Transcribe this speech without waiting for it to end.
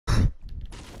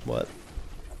What?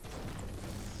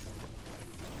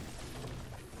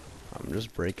 I'm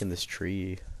just breaking this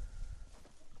tree.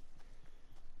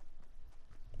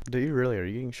 Do you really? Are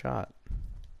you getting shot?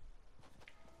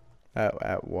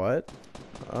 At what?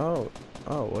 Oh,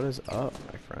 what is up,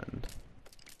 my friend?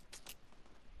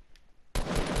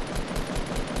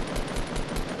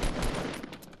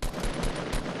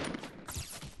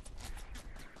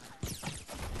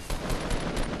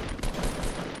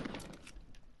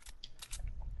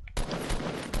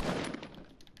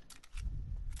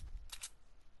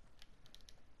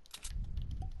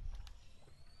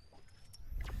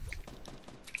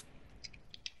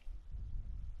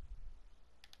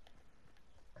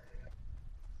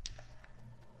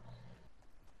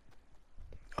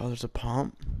 Oh, there's a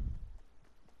pump.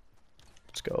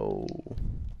 Let's go.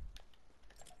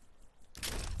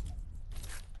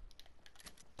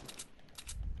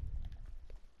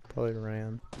 Probably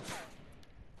ran.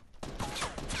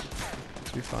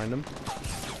 Did you find him?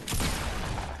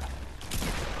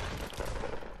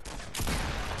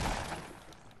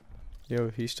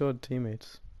 Yo, he still had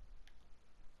teammates.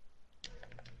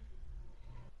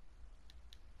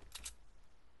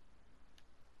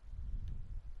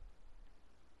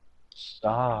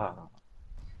 Stop.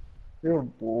 You're a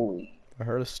bully. I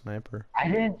heard a sniper. I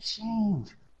didn't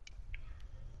change.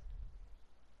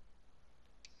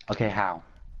 Okay, how?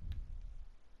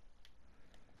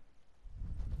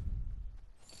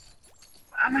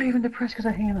 I'm not even depressed because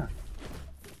of Hannah.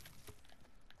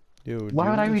 Yo, do Why you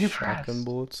would have I be the shotgun depressed?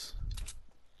 bullets?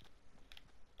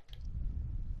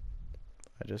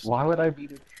 Why would I be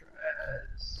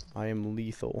depressed? I am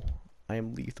lethal. I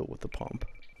am lethal with the pump.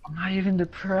 I'm not even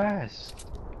depressed.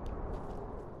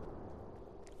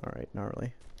 Alright,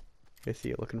 gnarly. I see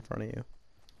it, look in front of you.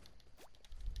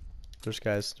 There's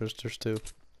guys, there's two.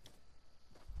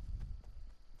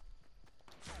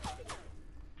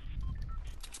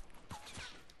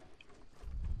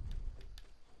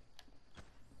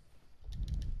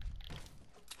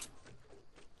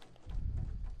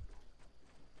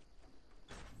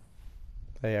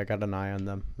 Hey, I got an eye on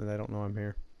them, and they don't know I'm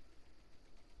here.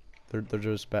 They're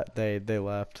just they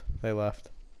left. They left.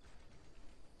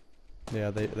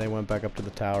 Yeah, they went back up to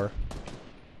the tower.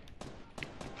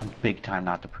 I'm big time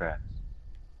not depressed.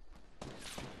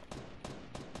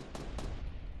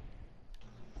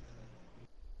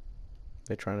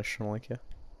 They trying to schnoink you.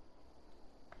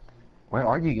 Where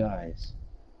are you guys?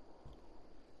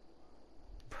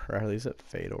 Riley's at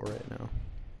Fatal right now.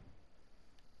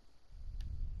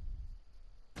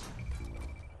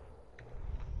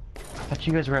 I thought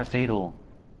you guys were at Fatal.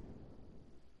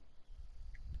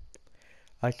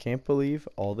 I can't believe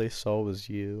all they saw was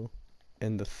you,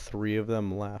 and the three of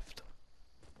them left.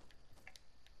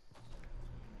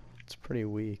 It's pretty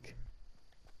weak.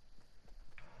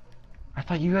 I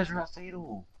thought you guys were at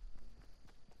Fatal.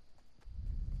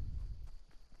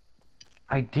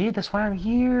 I did, that's why I'm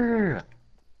here.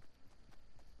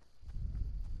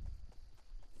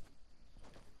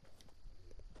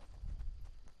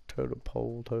 Toe to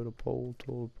pole, toe to pole,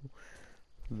 toe to pole.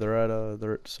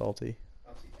 They're at Salty.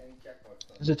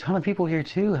 There's a ton of people here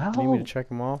too, how? You need me to check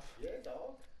them off?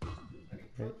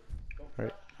 Right.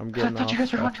 Alright, I'm I getting thought off you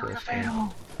guys were after going to this one.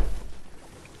 Fatal.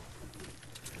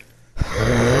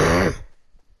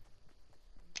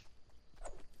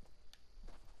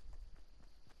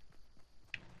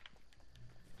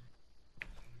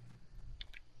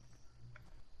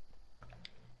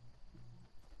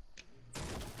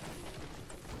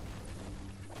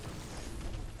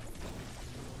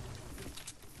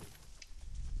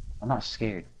 I'm not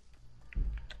scared.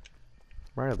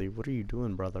 Riley, what are you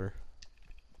doing, brother?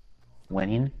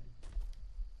 Winning?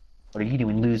 What are you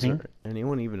doing, Is losing? there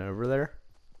anyone even over there?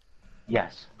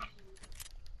 Yes.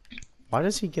 Why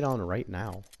does he get on right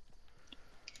now?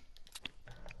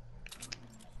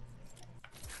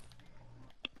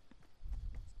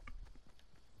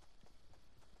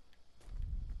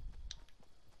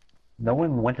 No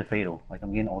one went to Fatal. Like,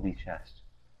 I'm getting all these chests.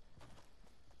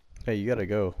 Hey, you gotta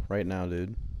go right now,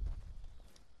 dude.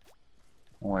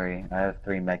 Don't worry, I have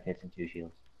 3 medkits and 2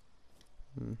 shields.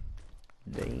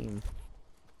 Damn.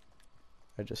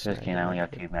 I just Just kidding, I only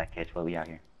have it. 2 medkits, but we out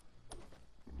here.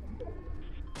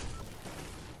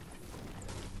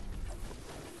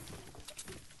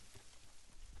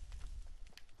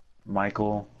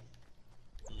 Michael,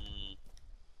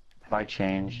 have I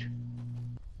changed?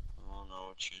 I don't know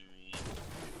what you mean.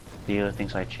 Theo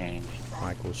thinks I changed.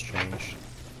 Michael's changed.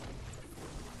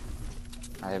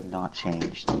 I have not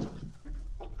changed.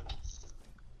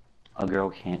 A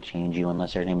girl can't change you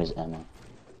unless her name is Emma.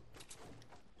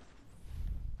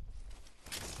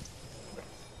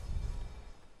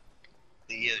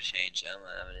 Theo changed. I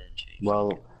didn't change.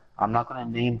 Well, I'm not gonna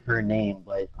name her name,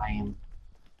 but I'm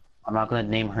not gonna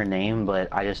name her name, but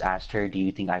I just asked her, do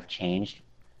you think I've changed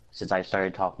since I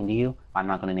started talking to you? I'm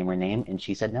not gonna name her name, and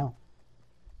she said no.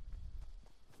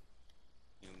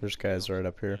 There's guys right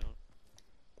up here.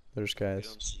 There's We guys.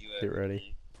 don't see you Get every ready.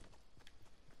 day.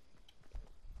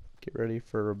 Get ready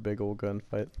for a big old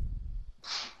gunfight.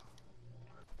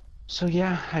 So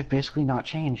yeah, I've basically not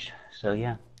changed. So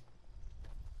yeah.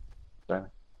 Sorry.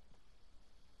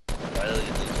 Riley,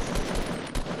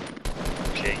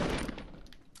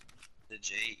 the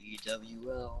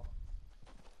Jewl.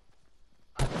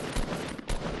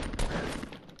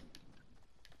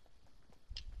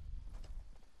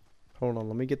 Hold on,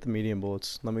 let me get the medium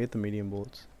bullets. Let me get the medium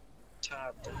bullets.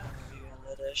 Top down, you gonna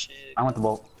let that shit I want the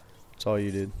bolt. That's all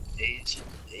you did.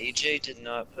 AJ did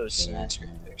not post an Yeah.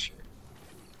 Instagram picture.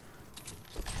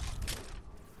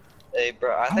 Hey,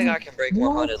 bro, I think I can break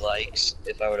 100 likes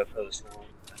if I were to post one.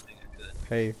 I think I could.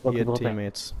 Hey, Look, he had look there.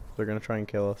 teammates. They're gonna try and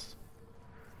kill us.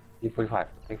 345.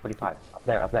 345. Up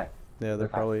there, up there. Yeah, they're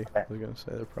 345, probably, up there. I was gonna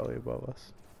say, they're probably above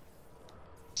us.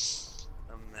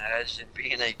 Imagine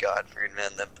being a Godfrey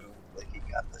man that boom, like he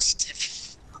got the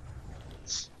stiff.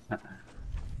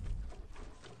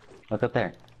 Look up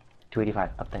there.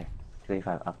 285. Up there.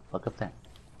 285. Up. Look up there.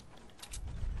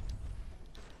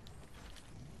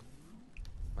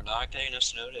 We're not getting a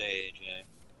snow day, AJ.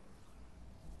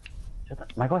 Shut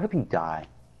up. Michael, I hope you die.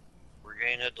 We're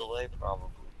getting a delay probably.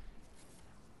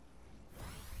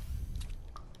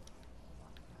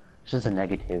 This is a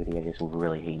negativity. I just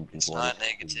really hate people. It's not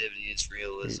negativity, it's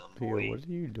realism, Hey, Pio, boy. what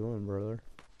are you doing, brother?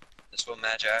 That's what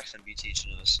Matt Jackson be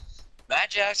teaching us. Matt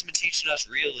Jackson been teaching us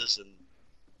realism.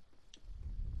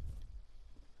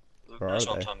 Luke Where knows are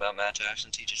what I'm they? talking about. Matt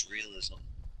Jackson teaches realism.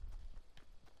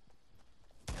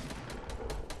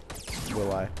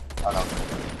 Will I?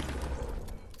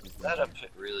 That a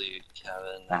really,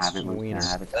 Kevin? I have it, Luke. Wiener. I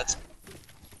have it.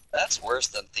 That's worse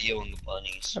than Theo and the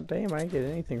bunnies. God damn, I didn't get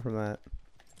anything from that.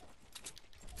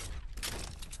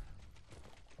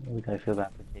 Luke, I feel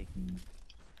bad for taking.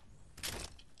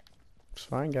 It's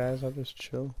fine, guys. I'll just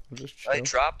chill. I'll just chill. Like,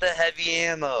 drop the heavy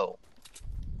ammo.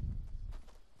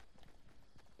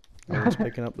 No one's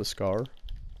picking up the scar.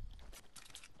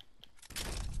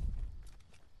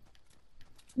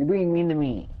 You're being mean to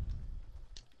me.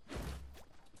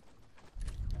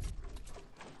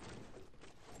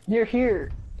 You're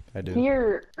here. I do.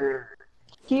 Here.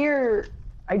 Here.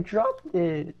 I dropped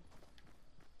it.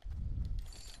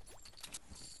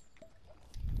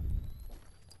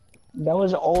 That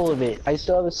was all of it. I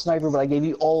still have a sniper, but I gave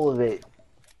you all of it.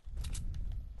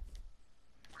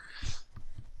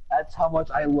 That's how much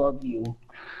I love you.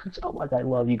 That's how much I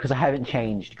love you, because I haven't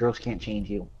changed. Girls can't change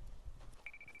you.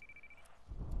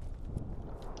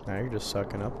 Now you're just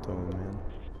sucking up to him, man.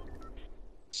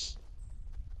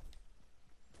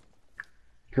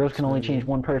 Girls can only change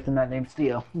one person, that name's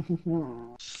Theo.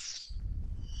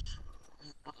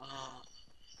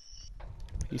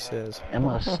 He says.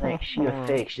 Emma Snake, she a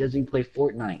fake. She doesn't even play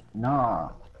Fortnite.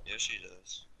 Nah. Yeah, she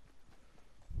does.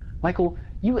 Michael,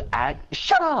 you act.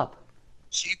 Shut up!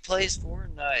 She plays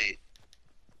Fortnite.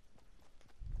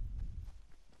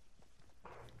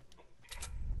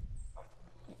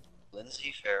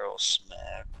 Lindsay Farrell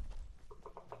smack.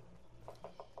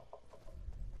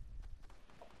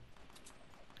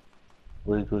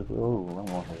 Wait, ooh, one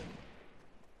more hit.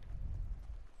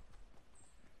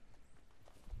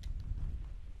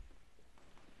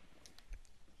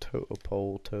 Tote a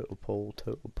pole, tote a pole,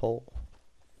 tote a pole.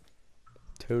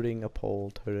 Toting a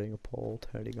pole, toting a pole,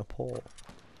 toting a pole.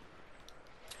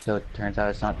 So it turns out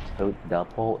it's not tote the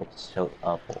pole, it's tote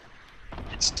a pole.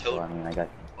 It's So I tote. mean, I got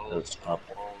Oh, tote it's up.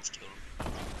 tote.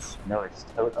 No, it's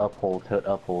tote a pole, tote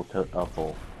a pole, tote a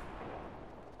pole.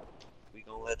 We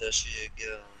gon' let that shit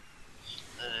go.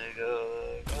 Let it go,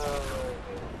 let it go, let it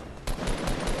go.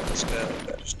 Let's go,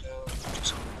 let's go. Just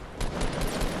 2,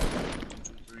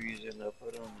 2, 3s and I'll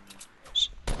put on.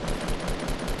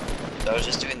 I was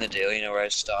just doing the daily, you know, where I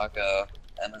stalk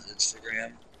Emma's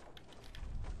Instagram.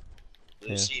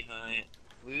 Lucy Hine,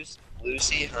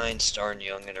 Lucy Hine starring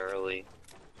young and early.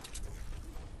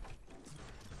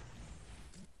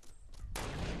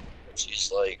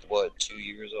 She's like, what, 2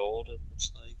 years old, it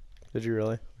looks like? Did you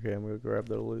really? Okay, I'm gonna grab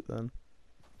the loot then.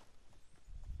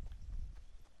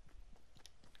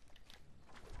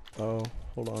 Oh,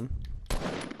 hold on.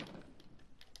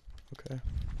 Okay.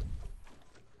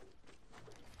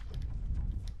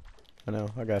 I know,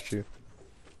 I got you.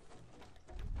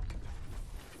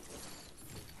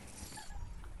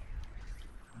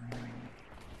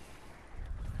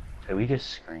 So we just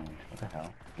screamed. What the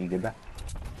hell? You good back?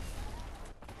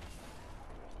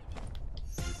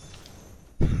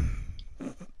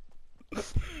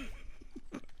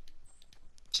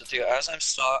 Dude, as I'm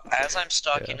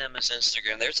stalking Emma's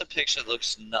Instagram, there's a picture that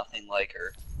looks nothing like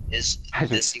her. Is I was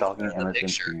this even stalking her in the Emma's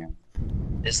picture? Instagram.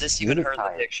 Is this You even look her in the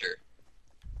tired. picture?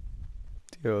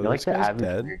 Yo, You're like this the guy's average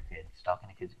dead. weird kid stalking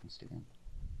a kid's Instagram.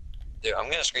 Dude, I'm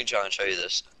gonna screenshot and show you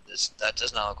this. That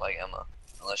does not look like Emma,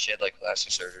 unless she had like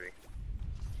plastic surgery.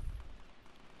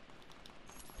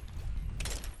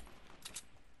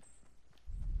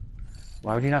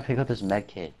 Why would you not pick up this med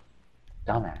kit?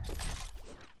 Dumbass.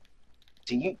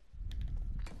 See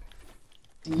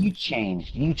you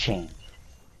changed. You changed.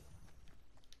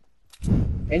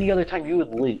 Any other time you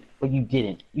would loot, but you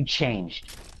didn't. You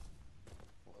changed.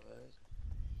 What?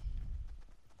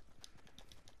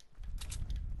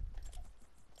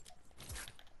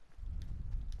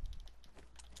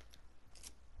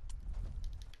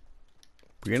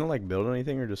 We gonna like build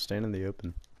anything or just stand in the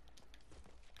open?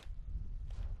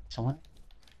 Someone?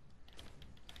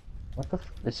 What the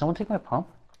f- Did someone take my pump?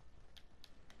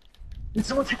 Did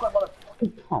someone take my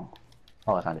motherfucking pump?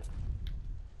 Oh, I found it.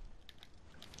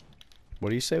 What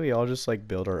do you say we all just like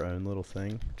build our own little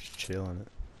thing? Just chill in it.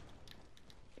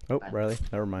 Oh, Riley,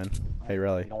 never mind. Hey,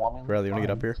 Riley. You don't want me to Riley, you wanna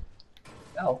get up fine. here?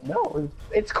 No,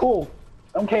 it's cool.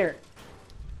 I don't care.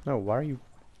 No, why are you...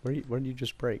 Where did you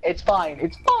just break? It's fine.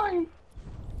 It's fine.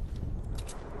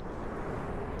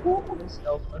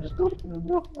 I just go to the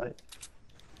room.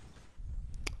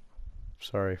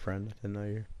 Sorry, friend.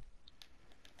 I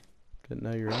didn't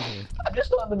know you were in here. I'm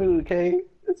just not in the mood, okay?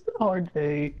 It's been a hard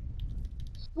day.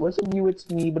 It wasn't you, it's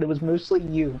me, but it was mostly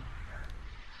you.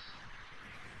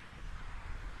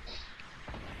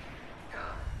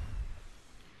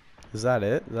 Is that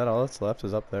it? Is that all that's left?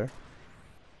 Is up there?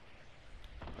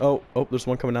 Oh, there's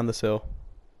one coming down this hill.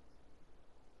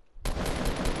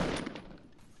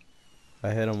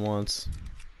 I hit him once.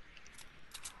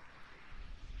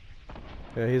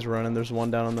 Yeah, he's running. There's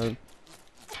one down on the...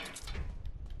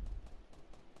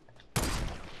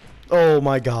 Oh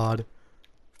my god.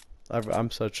 I'm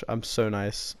so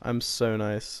nice. I'm so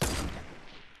nice.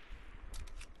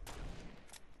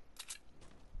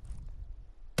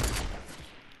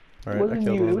 Alright, I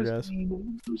killed one of the guys.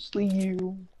 Mostly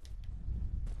you.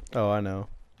 Oh, I know.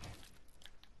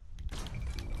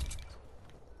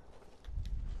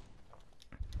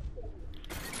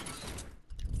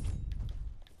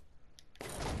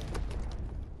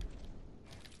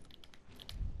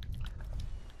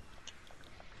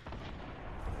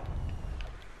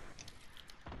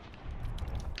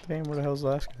 Damn, where the hell's the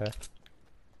last guy?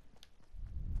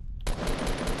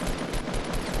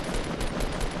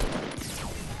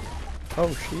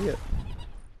 Oh shit.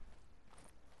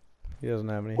 He doesn't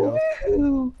have any health.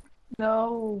 Woohoo!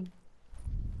 No.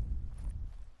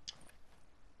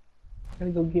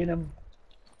 Gotta go get him.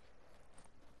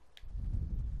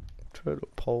 Total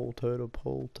pole, total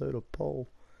pole, total pole.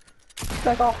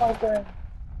 Back off my friend.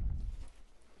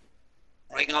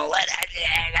 We gonna let that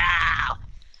shit go!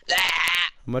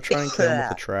 I'm gonna try and kill him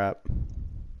with a trap.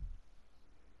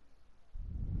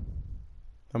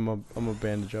 I'm gonna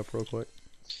bandage up real quick.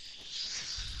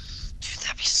 Dude,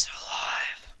 that beast is still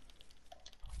alive.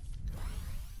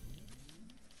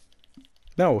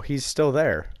 No, he's still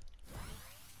there.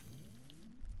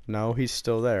 No, he's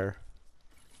still there.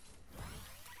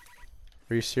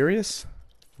 Are you serious?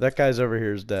 That guy's over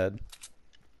here is dead.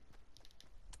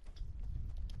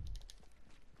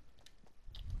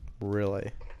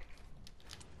 Really?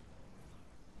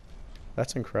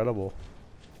 That's incredible.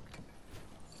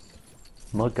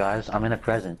 Look, guys, I'm in a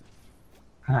present.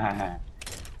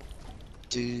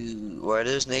 Dude, why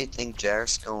does Nate think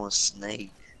Jack's going with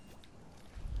Snake?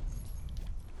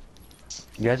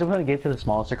 You guys are gonna get to the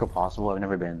smallest circle possible. I've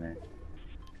never been there.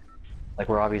 Like,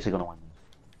 we're obviously gonna win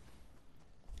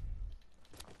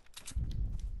this.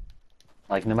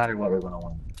 Like, no matter what, we're gonna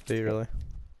win. Do you really?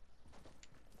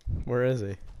 Where is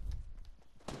he?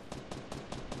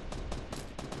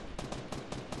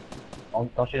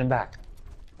 Don't shoot him back.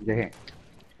 They're here.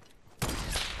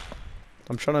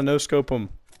 I'm trying to no-scope him.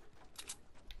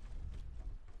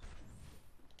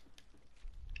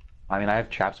 I mean, I have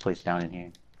traps placed down in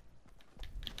here.